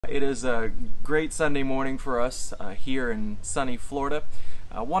It is a great Sunday morning for us here in sunny Florida.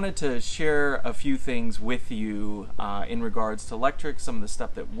 I wanted to share a few things with you in regards to Lectric, some of the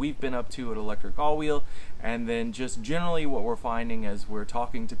stuff that we've been up to at Electric All Wheel, and then just generally what we're finding as we're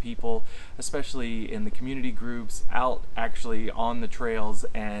talking to people, especially in the community groups, out actually on the trails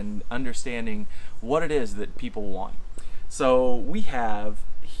and understanding what it is that people want. So we have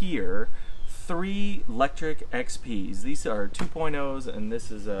here 3 Lectric XPs. These are 2.0s and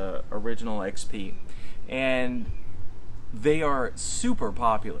this is a original XP. And they are super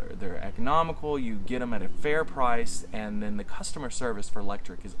popular. They're economical, you get them at a fair price, and then the customer service for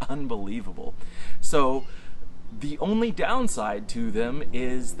Lectric is unbelievable. So the only downside to them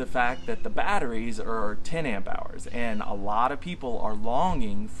is the fact that the batteries are 10 amp hours, and a lot of people are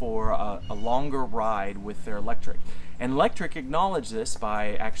longing for a longer ride with their Lectric. And Lectric acknowledged this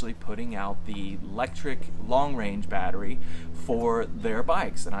by actually putting out the Lectric long-range battery for their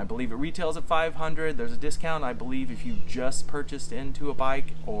bikes, and I believe it retails at $500. There's a discount, I believe, if you just purchased into a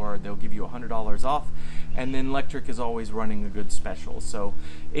bike, or they'll give you $100 off. And then Lectric is always running a good special, so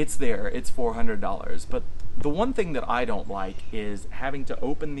it's there. It's $400. But the one thing that I don't like is having to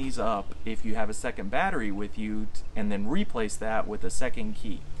open these up if you have a second battery with you and then replace that with a second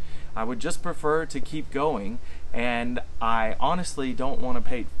key. I would just prefer to keep going, and I honestly don't want to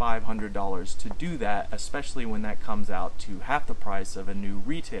pay $500 to do that, especially when that comes out to half the price of a new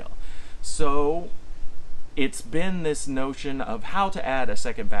retail. So it's been this notion of how to add a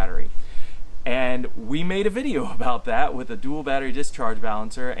second battery. And we made a video about that with a dual battery discharge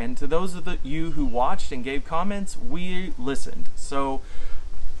balancer, and to those of you who watched and gave comments, we listened. So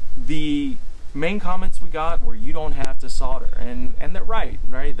the main comments we got were, you don't have to solder, and they're right?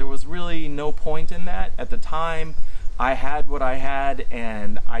 There was really no point in that. At the time, I had what I had,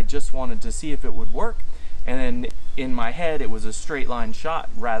 and I just wanted to see if it would work, and then in my head it was a straight line shot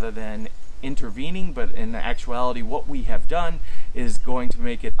rather than intervening. But in actuality, what we have done is going to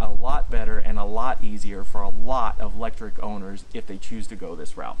make it a lot better and a lot easier for a lot of Lectric owners if they choose to go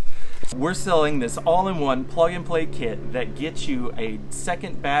this route. We're selling this all-in-one plug-and-play kit that gets you a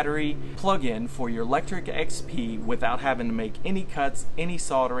second battery plug-in for your Lectric XP without having to make any cuts, any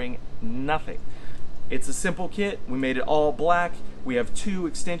soldering, nothing. It's a simple kit. We made it all black. We have 2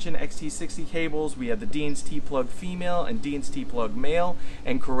 extension XT60 cables. We have the Dean's T-plug female and Dean's T-plug male,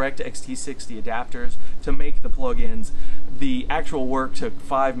 and correct XT60 adapters to make the plug-ins. The actual work took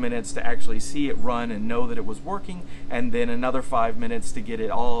 5 minutes to actually see it run and know that it was working, and then another 5 minutes to get it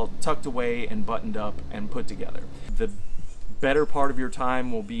all tucked away and buttoned up and put together. The better part of your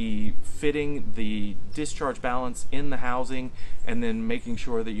time will be fitting the discharge balance in the housing and then making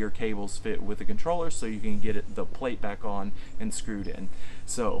sure that your cables fit with the controller so you can get the plate back on and screwed in.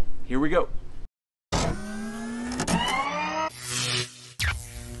 So here we go.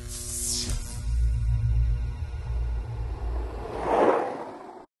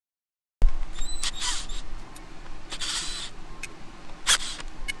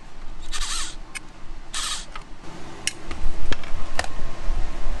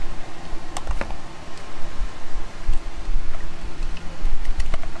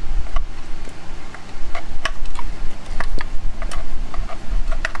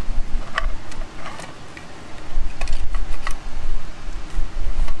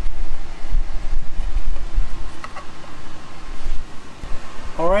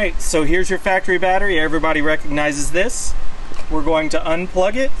 Alright, so here's your factory battery. Everybody recognizes this. We're going to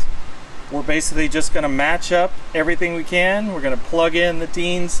unplug it. We're basically just going to match up everything we can. We're going to plug in the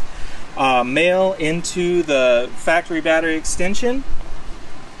Dean's male into the factory battery extension.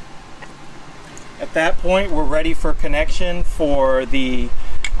 At that point, we're ready for connection for the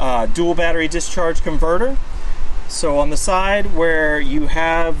dual battery discharge converter. So on the side where you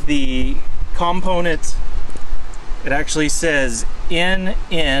have the component, it actually says in,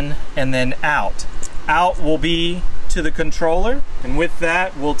 and then out. Out will be to the controller, and with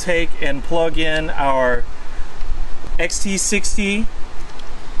that we'll take and plug in our XT60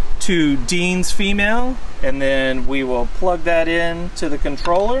 to Dean's female, and then we will plug that in to the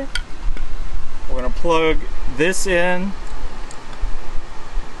controller. We're going to plug this in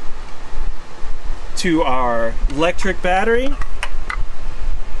to our Lectric battery,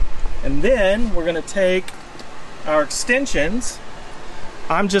 and then we're going to take our extensions.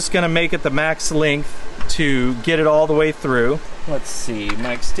 I'm just going to make it the max length to get it all the way through. Let's see,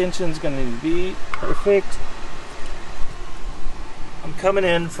 my extension's going to be perfect. I'm coming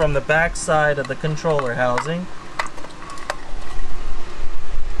in from the back side of the controller housing.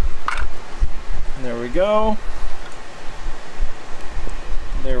 And there we go.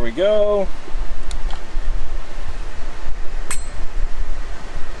 There we go.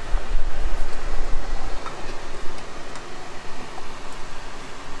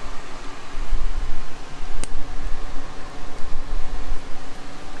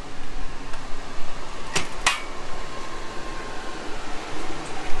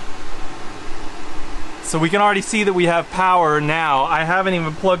 So we can already see that we have power now. I haven't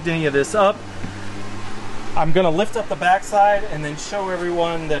even plugged any of this up. I'm gonna lift up the backside and then show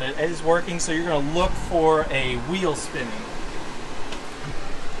everyone that it is working. So you're gonna look for a wheel spinning.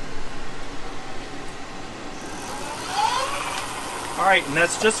 All right, and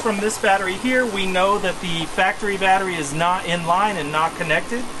that's just from this battery here. We know that the factory battery is not in line and not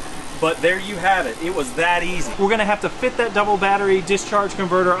connected, but there you have it. It was that easy. We're gonna have to fit that double battery discharge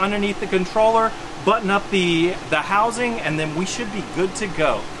converter underneath the controller, button up the housing, and then we should be good to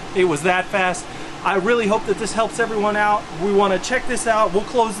go. It was that fast. I really hope that this helps everyone out. We wanna check this out. We'll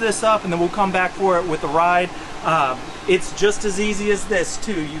close this up and then we'll come back for it with the ride. It's just as easy as this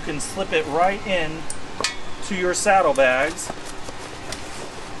too. You can slip it right in to your saddlebags.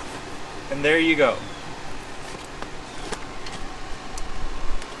 And there you go.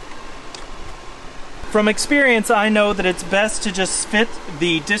 From experience, I know that it's best to just fit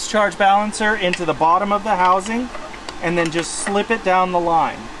the discharge balancer into the bottom of the housing and then just slip it down the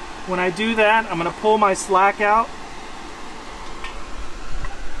line. When I do that, I'm going to pull my slack out.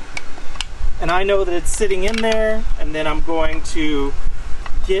 And I know that it's sitting in there, and then I'm going to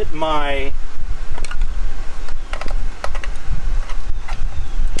get my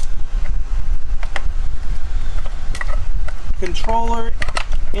controller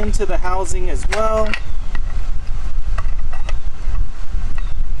into the housing as well.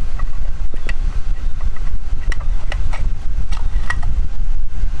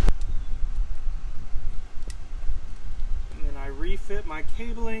 And then I refit my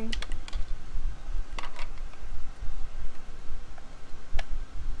cabling.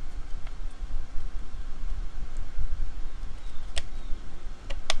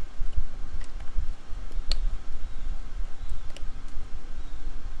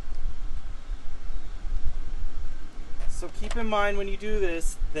 So keep in mind when you do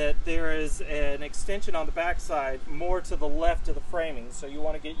this that there is an extension on the back side more to the left of the framing, so you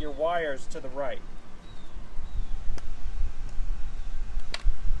want to get your wires to the right.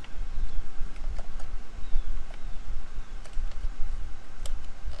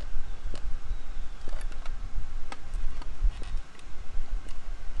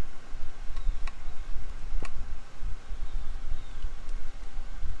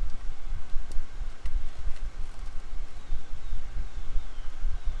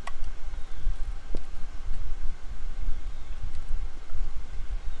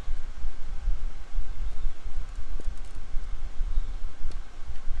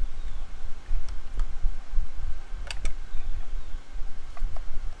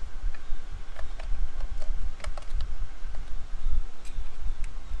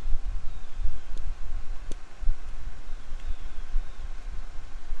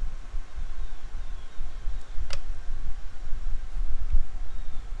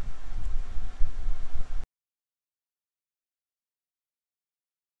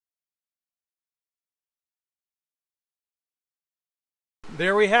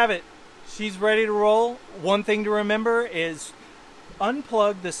 There we have it. She's ready to roll. One thing to remember is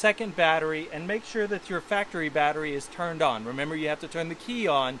unplug the second battery and make sure that your factory battery is turned on. Remember, you have to turn the key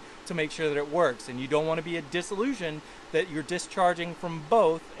on to make sure that it works, and you don't want to be disillusioned that you're discharging from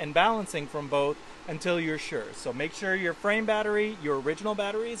both and balancing from both until you're sure. So make sure your frame battery, your original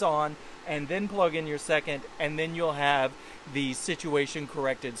battery, is on, and then plug in your second, and then you'll have the situation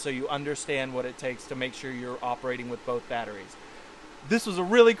corrected so you understand what it takes to make sure you're operating with both batteries. This was a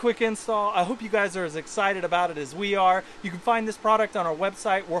really quick install. I hope you guys are as excited about it as we are. You can find this product on our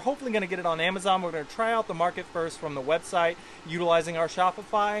website. We're hopefully going to get it on Amazon. We're going to try out the market first from the website, utilizing our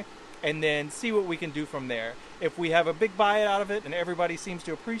Shopify, and then see what we can do from there. If we have a big buy out of it and everybody seems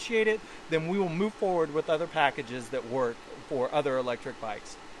to appreciate it, then we will move forward with other packages that work for other electric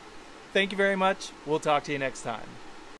bikes. Thank you very much. We'll talk to you next time.